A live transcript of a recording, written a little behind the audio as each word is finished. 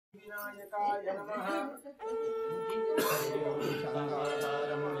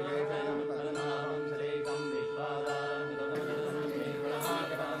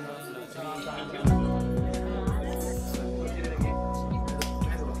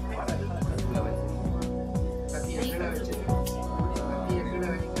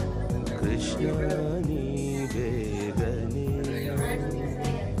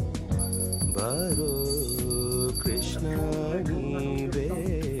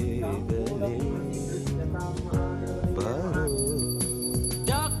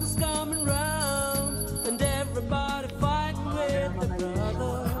Darkness coming round and everybody fighting with their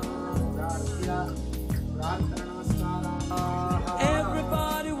brother.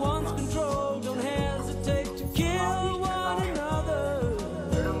 Everybody wants control, don't hesitate to kill one another.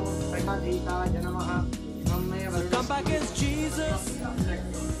 So come back as Jesus,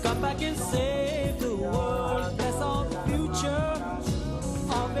 come back and save the world. Bless all the future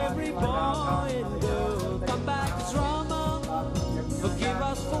of every boy and girl. Come back as Rama, forgive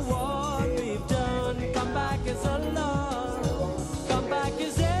us for what we've done. Come back as Allah, come back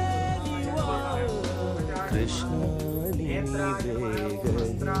as anyone. Krishna ni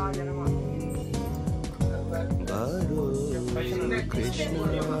Baro Krishna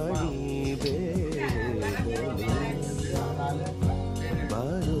ni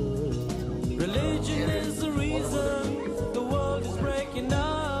Religion is the reason the world is breaking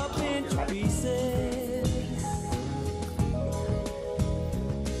up into pieces.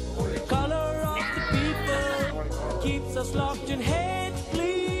 The color of the people keeps us locked in hate.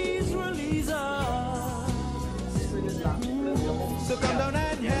 Please release us. So come down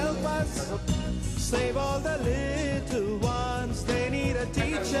and help us. Save all the little ones. They need a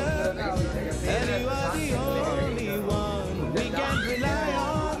teacher, and you are the only one we can rely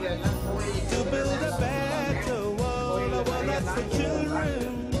on to build a better world. A world that's for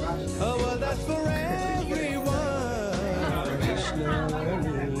children, a world that's for everyone. Krishna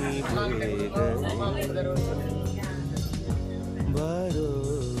ni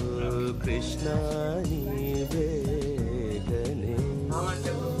Baro Krishna ni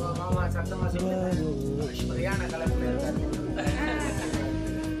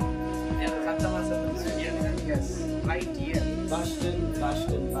Yes, right here. Vashton.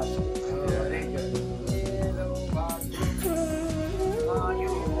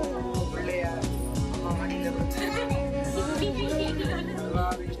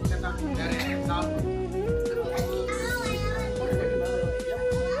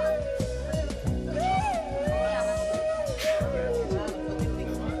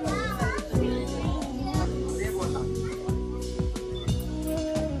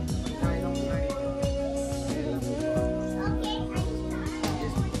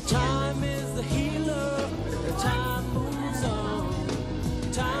 Time is the healer, time moves on.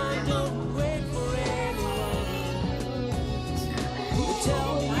 Time don't wait for anyone. You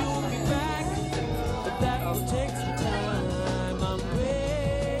tell me you'll be back, but that will take some time. I'm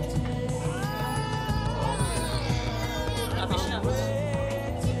waiting.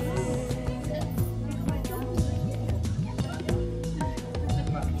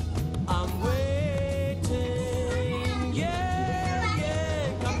 I'm waiting.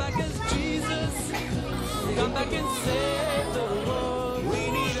 Yeah. Come back as Jesus. Come back and save the world.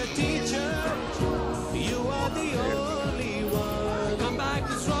 We need a teacher, you are the only one. Come back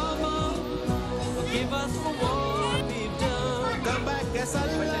as Rama, forgive us for what we've done. Come back as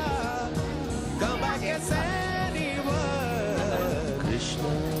Allah, come back as anyone.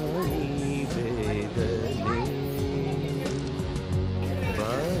 Krishna ni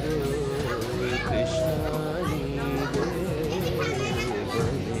Baro Krishna ni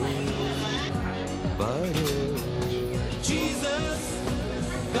Baro Jesus,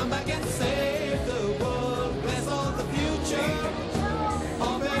 come back and save the world. Bless all the future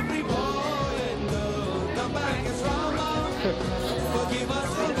of every boy and girl. Come back as Rama, forgive us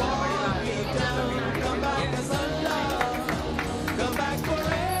for what we've done. Come back as Allah, come back for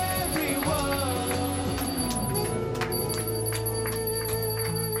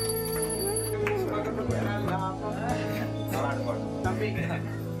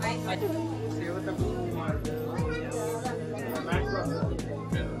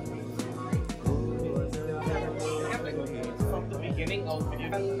From the beginning of video.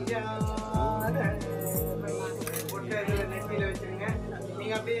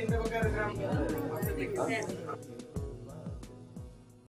 நீங்க அப்படியே இந்த பக்கம் இருக்கிறாங்க